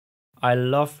I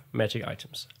love magic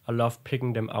items. I love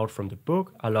picking them out from the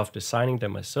book. I love designing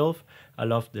them myself. I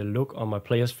love the look on my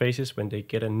players' faces when they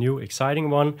get a new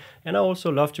exciting one. And I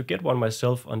also love to get one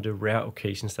myself on the rare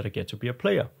occasions that I get to be a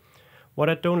player. What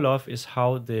I don't love is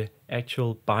how the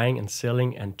actual buying and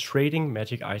selling and trading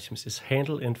magic items is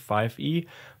handled in 5e,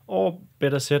 or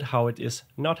better said, how it is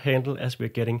not handled, as we're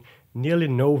getting nearly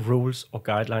no rules or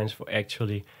guidelines for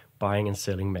actually buying and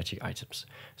selling magic items.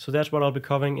 So that's what I'll be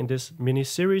covering in this mini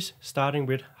series, starting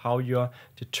with how you're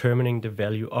determining the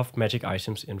value of magic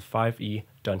items in 5e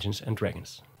Dungeons and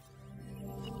Dragons.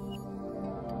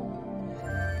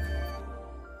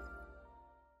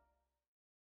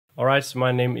 Alright, so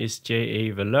my name is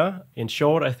J.A. Valeur. In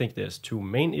short, I think there's two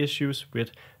main issues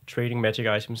with trading magic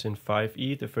items in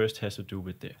 5e. The first has to do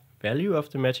with the value of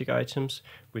the magic items,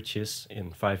 which is in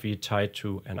 5e tied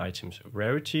to an item's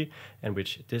rarity, and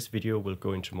which this video will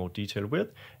go into more detail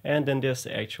with. And then there's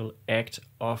the actual act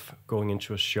of going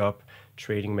into a shop,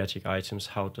 trading magic items.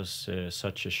 How does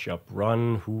such a shop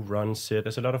run? Who runs it?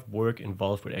 There's a lot of work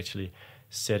involved with actually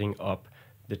setting up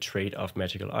the trade of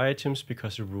magical items,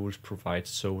 because the rules provide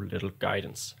so little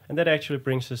guidance. And that actually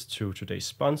brings us to today's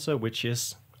sponsor, which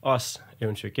is us,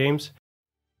 Eventyr Games.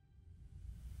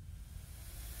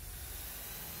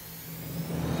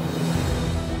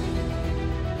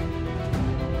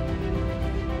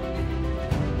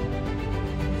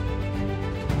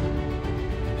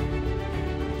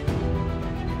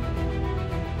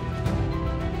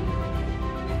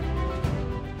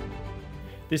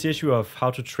 This issue of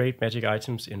how to trade magic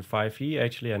items in 5e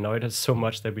actually annoyed us so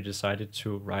much that we decided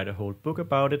to write a whole book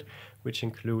about it, which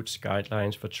includes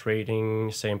guidelines for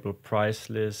trading, sample price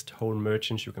list, whole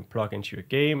merchants you can plug into your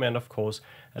game, and of course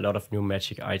a lot of new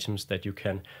magic items that you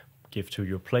can give to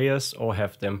your players or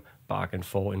have them bargain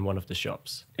for in one of the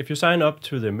shops. If you sign up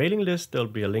to the mailing list, there'll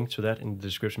be a link to that in the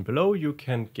description below. You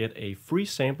can get a free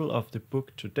sample of the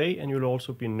book today, and you'll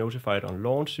also be notified on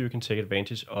launch, so you can take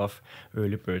advantage of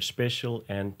early bird special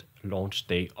and launch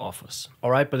day offers.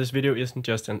 Alright, but this video isn't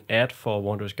just an ad for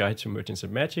Wanderer's Guide to Merchants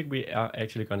and Magic. We are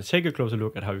actually going to take a closer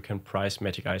look at how you can price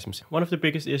magic items. One of the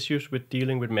biggest issues with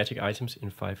dealing with magic items in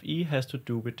 5e has to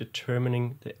do with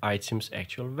determining the item's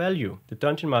actual value. The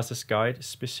Dungeon Master's Guide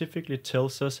specifically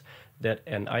tells us that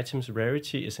an item's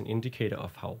rarity is an indicator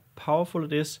of how powerful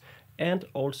it is, and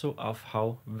also of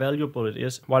how valuable it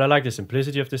is. While I like the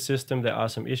simplicity of the system, there are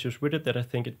some issues with it that I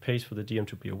think it pays for the DM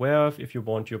to be aware of if you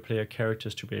want your player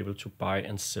characters to be able to buy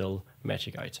and sell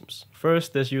magic items.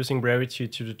 First, there's using rarity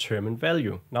to determine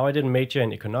value. Now, I didn't major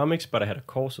in economics, but I had a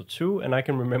course or two, and I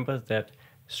can remember that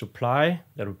supply,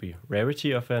 that would be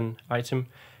rarity of an item,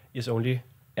 is only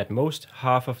at most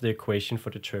half of the equation for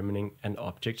determining an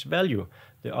object's value.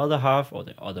 The other half, or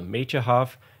the other major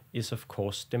half, is of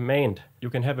course demand. You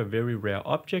can have a very rare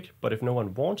object, but if no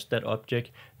one wants that object,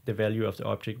 the value of the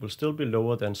object will still be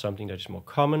lower than something that is more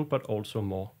common but also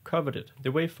more coveted.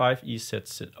 The way 5e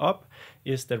sets it up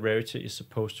is that rarity is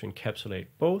supposed to encapsulate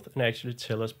both and actually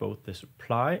tell us both the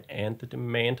supply and the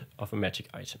demand of a magic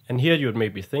item. And here you would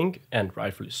maybe think, and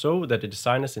rightfully so, that the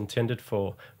designers intended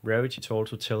for rarity to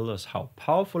also tell us how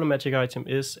powerful a magic item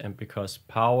is, and because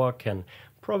power can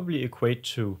probably equate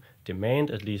to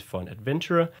demand, at least for an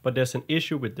adventurer. But there's an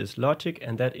issue with this logic,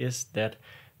 and that is that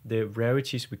the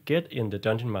rarities we get in the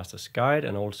Dungeon Master's Guide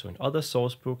and also in other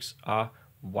source books are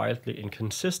wildly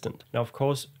inconsistent. Now, of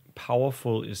course,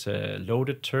 powerful is a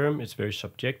loaded term. It's very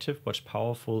subjective. What's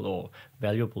powerful or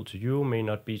valuable to you may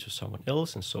not be to someone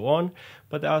else, and so on.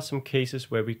 But there are some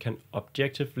cases where we can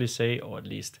objectively say, or at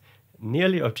least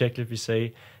nearly objectively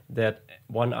say, that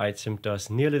one item does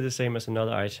nearly the same as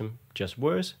another item, just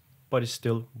worse, but is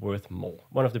still worth more.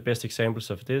 One of the best examples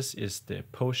of this is the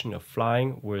potion of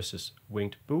flying versus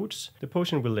winged boots. The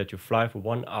potion will let you fly for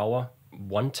 1 hour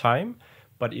one time,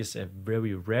 but is a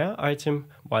very rare item,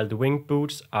 while the winged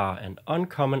boots are an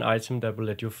uncommon item that will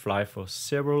let you fly for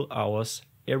several hours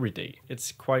every day.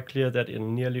 It's quite clear that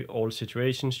in nearly all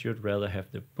situations you'd rather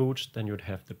have the boots than you'd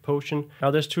have the potion.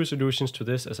 Now, there's two solutions to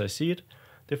this as I see it.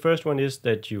 The first one is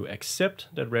that you accept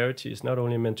that rarity is not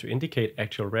only meant to indicate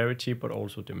actual rarity, but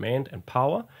also demand and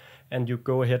power, and you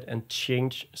go ahead and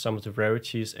change some of the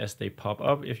rarities as they pop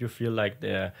up if you feel like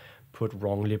they're put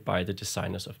wrongly by the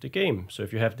designers of the game. So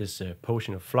if you have this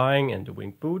potion of flying and the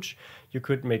winged boots, you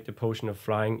could make the potion of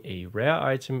flying a rare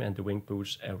item and the winged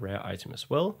boots a rare item as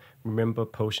well. Remember,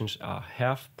 potions are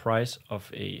half price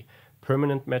of a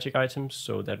permanent magic items,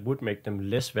 so that would make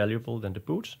them less valuable than the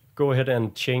boots. Go ahead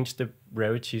and change the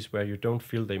rarities where you don't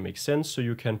feel they make sense, so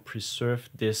you can preserve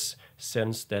this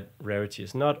sense that rarity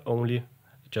is not only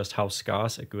just how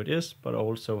scarce a good is, but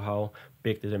also how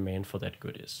big the demand for that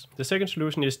good is. The second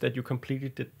solution is that you completely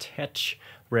detach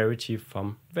rarity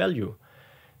from value.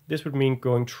 This would mean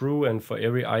going through and for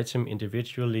every item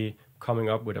individually coming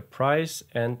up with a price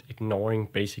and ignoring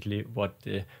basically what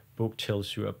the book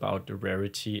tells you about the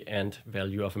rarity and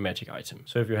value of a magic item.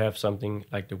 So if you have something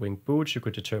like the winged boots, you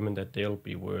could determine that they'll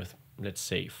be worth, let's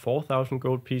say, 4,000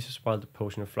 gold pieces, while the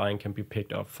potion of flying can be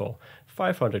picked up for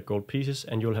 500 gold pieces,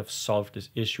 and you'll have solved this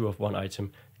issue of one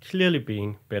item clearly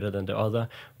being better than the other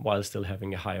while still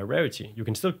having a higher rarity. You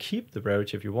can still keep the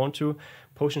rarity if you want to.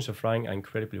 Potions of flying are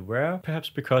incredibly rare, perhaps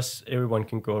because everyone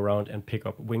can go around and pick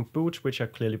up winged boots, which are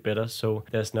clearly better, so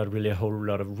there's not really a whole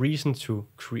lot of reason to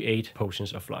create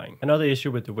potions of flying. Another issue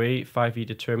with the way 5e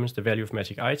determines the value of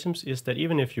magic items is that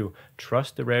even if you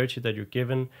trust the rarity that you're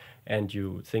given and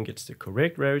you think it's the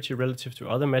correct rarity relative to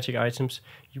other magic items,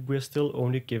 we're still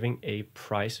only giving a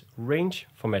price range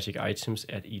for magic items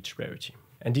at each rarity.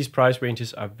 And these price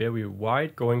ranges are very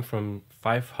wide, going from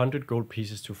 500 gold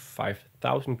pieces to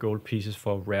 5,000 gold pieces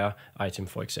for a rare item,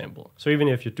 for example. So even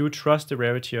if you do trust the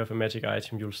rarity of a magic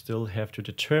item, you'll still have to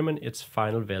determine its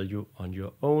final value on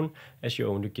your own, as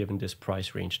you're only given this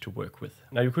price range to work with.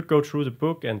 Now you could go through the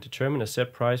book and determine a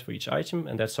set price for each item,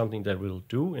 and that's something that we'll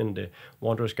do in the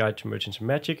Wanderer's Guide to Merchants and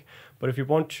Magic. But if you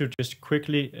want to just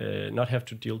quickly not have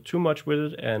to deal too much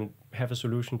with it and have a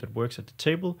solution that works at the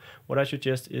table, what I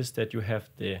suggest is that you have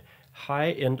the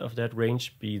high end of that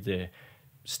range be the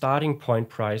starting point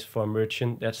price for a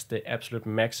merchant. That's the absolute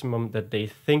maximum that they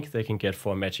think they can get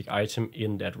for a magic item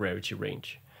in that rarity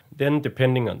range. Then,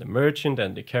 depending on the merchant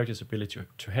and the character's ability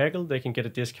to haggle, they can get a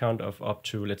discount of up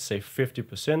to, let's say,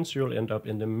 50%, so you'll end up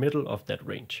in the middle of that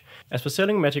range. As for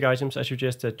selling magic items, I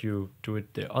suggest that you do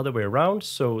it the other way around,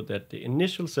 so that the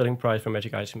initial selling price for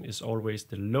magic item is always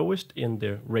the lowest in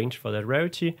the range for that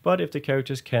rarity. But if the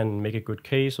characters can make a good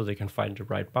case or they can find the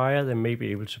right buyer, they may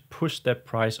be able to push that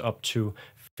price up to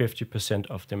 50%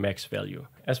 of the max value.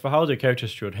 As for how the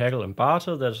characters should haggle and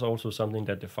barter, that's also something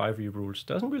that the 5e rules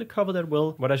doesn't really cover that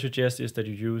well. What I suggest is that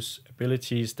you use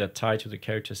abilities that tie to the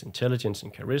character's intelligence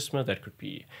and charisma. That could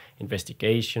be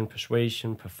investigation,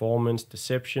 persuasion, performance,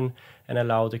 deception, and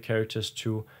allow the characters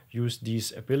to use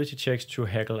these ability checks to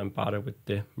haggle and barter with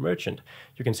the merchant.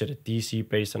 You can set a DC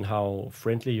based on how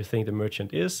friendly you think the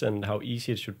merchant is and how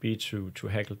easy it should be to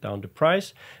haggle down the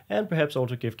price, and perhaps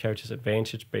also give characters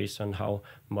advantage based on how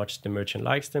much the merchant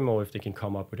likes them or if they can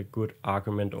come up with a good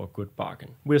argument or good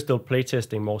bargain. We're still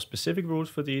playtesting more specific rules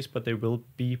for these, but they will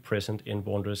be present in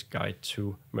Wanderer's Guide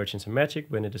to Merchants and Magic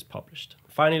when it is published.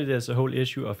 Finally, there's a whole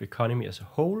issue of economy as a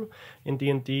whole in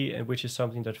D&D, which is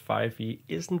something that 5e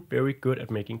isn't very good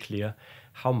at making clear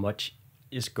how much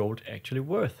is gold actually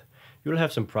worth. You'll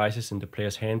have some prices in the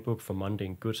player's handbook for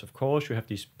mundane goods, of course. You have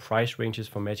these price ranges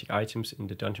for magic items in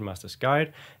the Dungeon Master's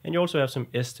Guide, and you also have some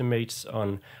estimates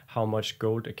on how much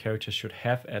gold a character should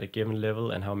have at a given level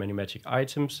and how many magic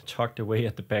items tucked away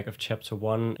at the back of chapter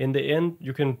 1. In the end,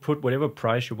 you can put whatever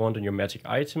price you want on your magic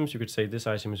items. You could say this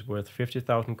item is worth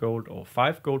 50,000 gold or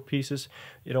 5 gold pieces.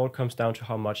 It all comes down to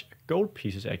how much a gold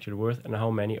piece is actually worth and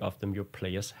how many of them your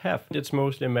players have. It's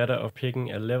mostly a matter of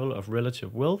picking a level of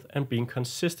relative wealth and being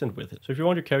consistent with it. So if you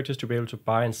want your characters to be able to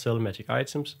buy and sell magic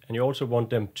items, and you also want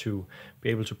them to be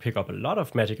able to pick up a lot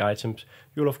of magic items,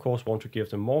 you'll of course want to give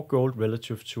them more gold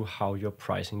relative to how you're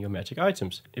pricing your magic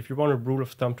items. If you want a rule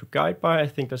of thumb to guide by, I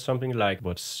think that something like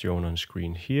what's shown on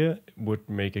screen here would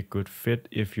make a good fit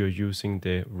if you're using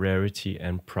the rarity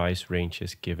and price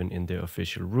ranges given in the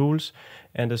official rules,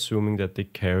 and assuming that the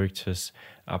characters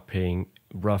are paying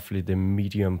roughly the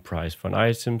medium price for an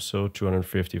item, so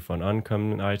 250 for an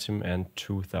uncommon item and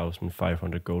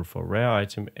 2,500 gold for a rare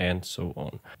item, and so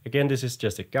on. Again, this is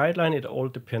just a guideline. It all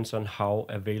depends on how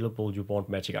available you want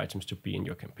magic items to be in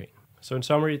your campaign. So in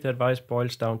summary, the advice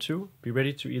boils down to be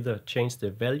ready to either change the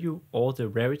value or the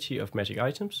rarity of magic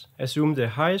items. Assume the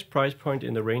highest price point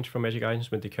in the range for magic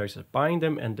items when the characters are buying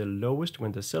them and the lowest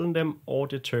when they're selling them, or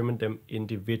determine them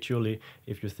individually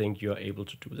if you think you're able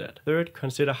to do that. Third,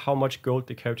 consider how much gold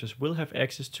the characters will have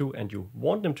access to and you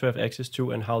want them to have access to,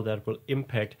 and how that will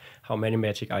impact how many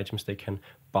magic items they can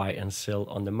buy and sell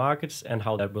on the markets and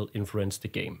how that will influence the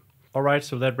game. Alright,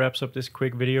 so that wraps up this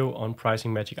quick video on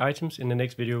pricing magic items. In the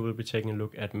next video, we'll be taking a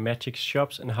look at magic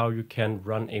shops and how you can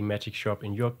run a magic shop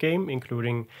in your game,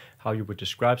 including how you would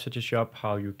describe such a shop,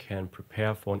 how you can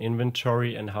prepare for an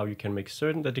inventory, and how you can make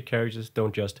certain that the characters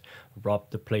don't just rob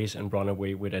the place and run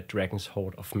away with a dragon's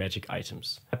hoard of magic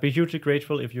items. I'd be hugely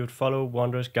grateful if you would follow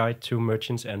Wanderer's Guide to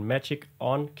Merchants and Magic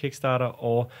on Kickstarter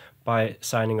or by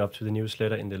signing up to the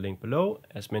newsletter in the link below.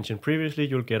 As mentioned previously,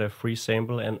 you'll get a free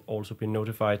sample and also be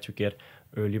notified to get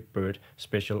early bird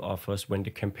special offers when the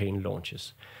campaign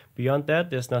launches. Beyond that,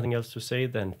 there's nothing else to say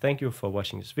than thank you for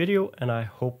watching this video, and I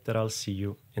hope that I'll see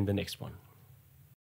you in the next one.